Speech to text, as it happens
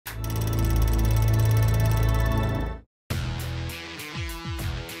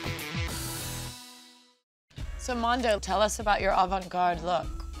So Mondo, tell us about your avant-garde look.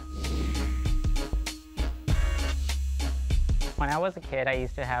 When I was a kid, I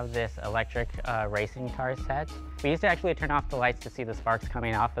used to have this electric racing car set. We used to actually turn off the lights to see the sparks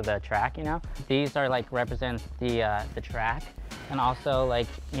coming off of the track, you know? These are like represent the track. And also like,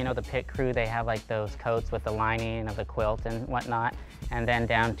 you know, the pit crew, they have like those coats with the lining of the quilt and whatnot. And then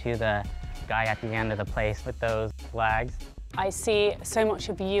down to the guy at the end of the place with those flags. I see so much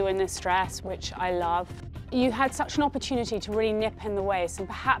of you in this dress, which I love. You had such an opportunity to really nip in the waist, and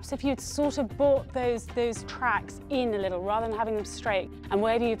perhaps if you'd sort of brought those tracks in a little rather than having them straight, and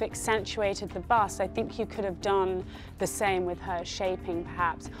where you've accentuated the bust, I think you could have done the same with her shaping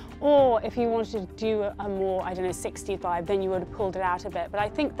perhaps. Or if you wanted to do a more, I don't know, 60s vibe, then you would have pulled it out a bit. But I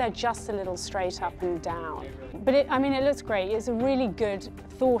think they're just a little straight up and down. But I mean, it looks great. It's a really good,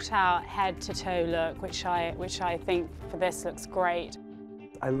 thought-out head-to-toe look, which I think for this looks great.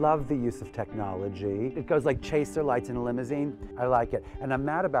 I love the use of technology. It goes like chaser lights in a limousine. I like it. And I'm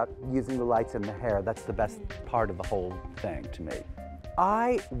mad about using the lights in the hair. That's the best part of the whole thing to me.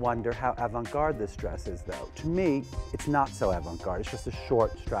 I wonder how avant-garde this dress is, though. To me, it's not so avant-garde. It's just a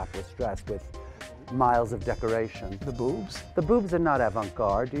short, strapless dress with miles of decoration. The boobs? The boobs are not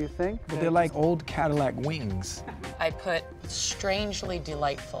avant-garde, do you think? But they're like old Cadillac wings. I put strangely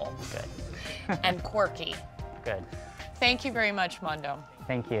delightful. Good. And quirky. Good. Thank you very much, Mondo.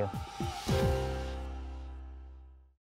 Thank you.